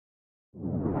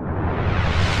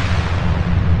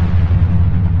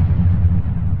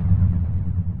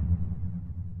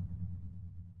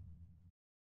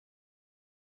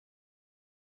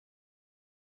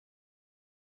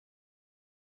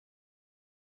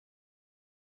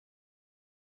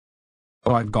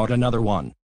Oh, I've got another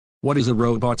one. What is a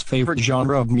robot's favorite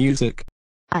genre of music?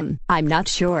 I'm not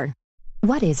sure.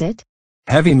 What is it?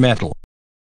 Heavy metal.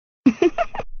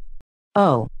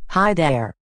 Oh, hi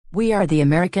there. We are the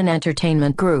American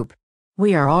Entertainment Group.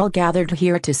 We are all gathered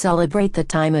here to celebrate the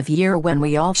time of year when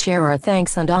we all share our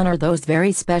thanks and honor those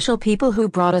very special people who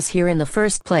brought us here in the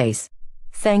first place.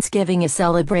 Thanksgiving is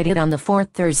celebrated on the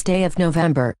fourth Thursday of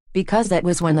November, because that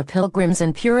was when the Pilgrims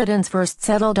and Puritans first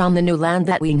settled on the new land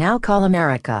that we now call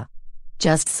America.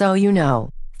 Just so you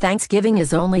know, Thanksgiving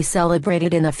is only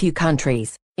celebrated in a few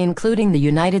countries, including the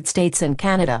United States and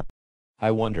Canada.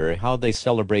 I wonder how they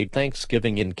celebrate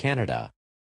Thanksgiving in Canada.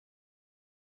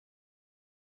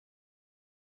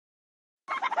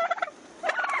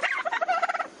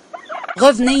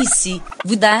 Revenez ici,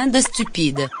 vous dindes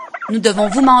stupides. Nous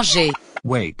devons vous manger.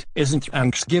 Wait, isn't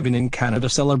Thanksgiving in Canada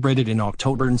celebrated in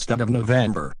October instead of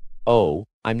November? Oh,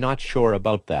 I'm not sure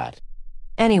about that.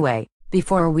 Anyway,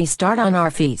 before we start on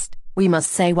our feast, we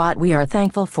must say what we are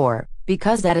thankful for,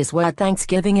 because that is what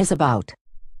Thanksgiving is about.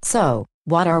 So,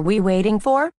 what are we waiting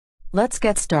for? Let's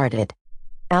get started.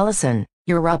 Allison,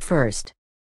 you're up first.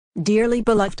 Dearly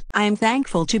beloved, I am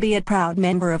thankful to be a proud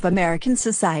member of American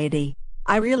society.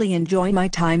 I really enjoy my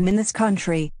time in this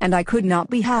country, and I could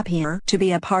not be happier to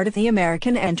be a part of the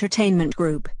American Entertainment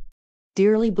Group.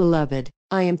 Dearly beloved,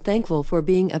 I am thankful for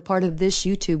being a part of this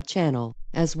YouTube channel,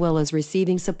 as well as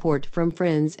receiving support from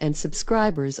friends and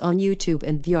subscribers on YouTube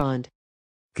and beyond.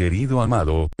 Querido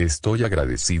amado, estoy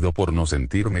agradecido por no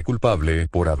sentirme culpable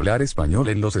por hablar español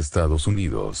en los Estados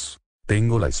Unidos.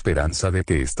 Tengo la esperanza de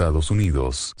que Estados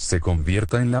Unidos se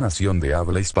convierta en la nación de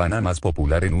habla hispana más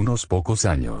popular en unos pocos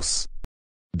años.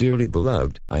 Dearly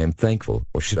beloved, I am thankful,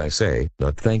 or should I say,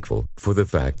 not thankful, for the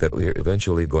fact that we are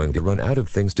eventually going to run out of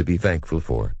things to be thankful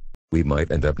for. We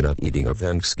might end up not eating our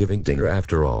Thanksgiving dinner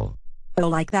after all. Oh,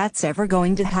 like that's ever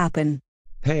going to happen.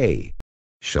 Hey!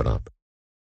 Shut up.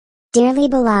 Dearly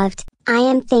beloved, I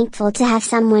am thankful to have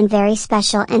someone very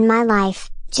special in my life,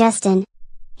 Justin.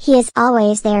 He is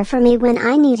always there for me when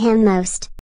I need him most.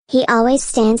 He always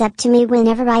stands up to me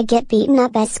whenever I get beaten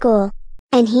up at school.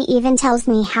 And he even tells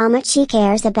me how much he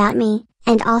cares about me,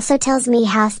 and also tells me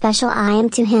how special I am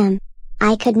to him.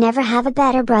 I could never have a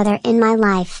better brother in my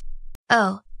life.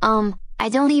 Oh, I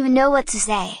don't even know what to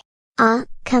say.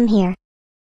 Come here.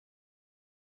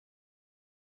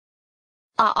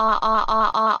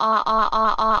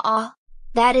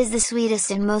 That is the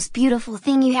sweetest and most beautiful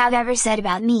thing you have ever said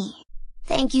about me.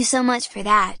 Thank you so much for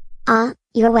that.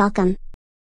 You're welcome.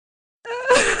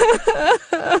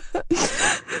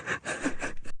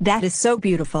 That is so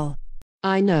beautiful.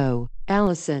 I know,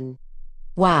 Allison.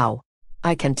 Wow.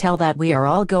 I can tell that we are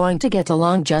all going to get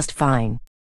along just fine.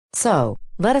 So,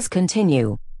 let us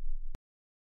continue.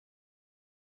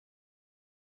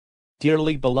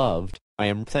 Dearly beloved, I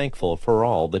am thankful for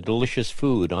all the delicious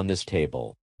food on this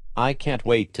table. I can't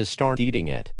wait to start eating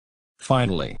it.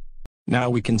 Finally. Now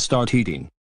we can start eating.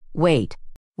 Wait.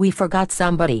 We forgot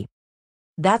somebody.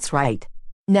 That's right.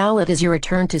 Now it is your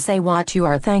turn to say what you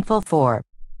are thankful for.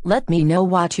 Let me know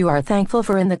what you are thankful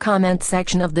for in the comment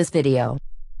section of this video.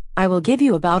 I will give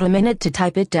you about a minute to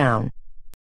type it down.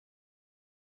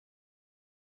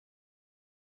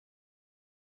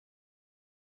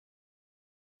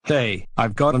 Hey,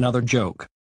 I've got another joke.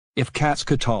 If cats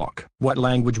could talk, what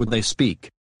language would they speak?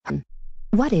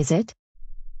 What is it?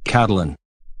 Catalan.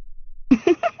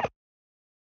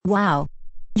 Wow.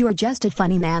 You're just a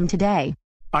funny man today.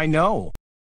 I know.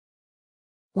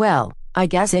 Well, I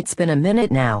guess it's been a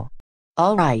minute now.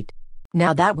 Alright.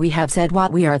 Now that we have said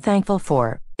what we are thankful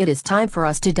for, it is time for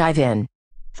us to dive in.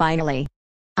 Finally.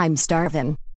 I'm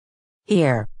starving.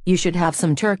 Here, you should have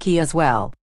some turkey as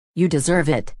well. You deserve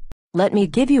it. Let me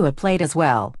give you a plate as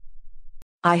well.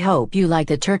 I hope you like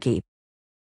the turkey.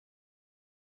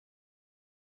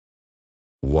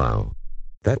 Wow.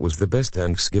 That was the best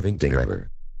Thanksgiving dinner ever.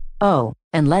 Oh,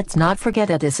 and let's not forget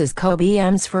that this is Kobe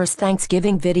M's first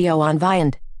Thanksgiving video on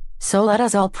Viand. So let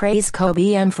us all praise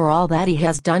Kobe M for all that he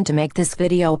has done to make this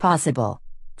video possible.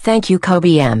 Thank you,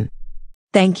 Kobe M.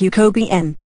 Thank you, Kobe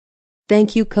M.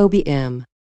 Thank you, Kobe M.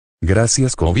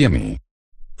 Gracias, Kobe M.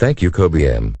 Thank you, Kobe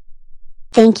M.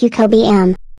 Thank you, Kobe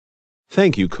M.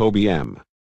 Thank you, Kobe M.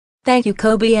 Thank you,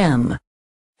 Kobe M.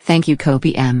 Thank you, Kobe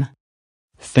M.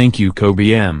 Thank you,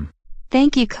 Kobe M.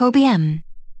 Thank you, Kobe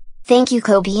M. Thank you,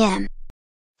 Kobe M.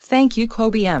 Thank you,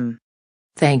 Kobe M.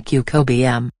 Thank you, Kobe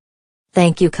M.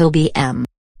 Thank you, Kobe M.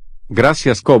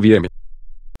 Gracias, Kobe M.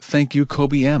 Thank you,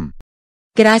 Kobe M.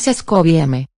 Gracias, Kobe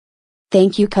M.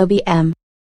 Thank you, Kobe M.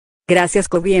 Gracias,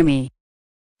 Kobe M.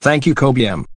 Thank you, Kobe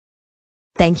M.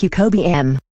 Thank you, Kobe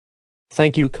M.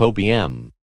 Thank you, Kobe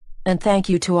M. And thank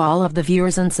you to all of the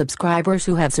viewers and subscribers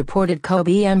who have supported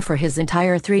Kobe M for his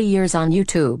entire 3 years on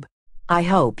YouTube. I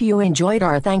hope you enjoyed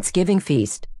our Thanksgiving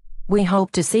feast. We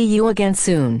hope to see you again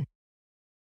soon.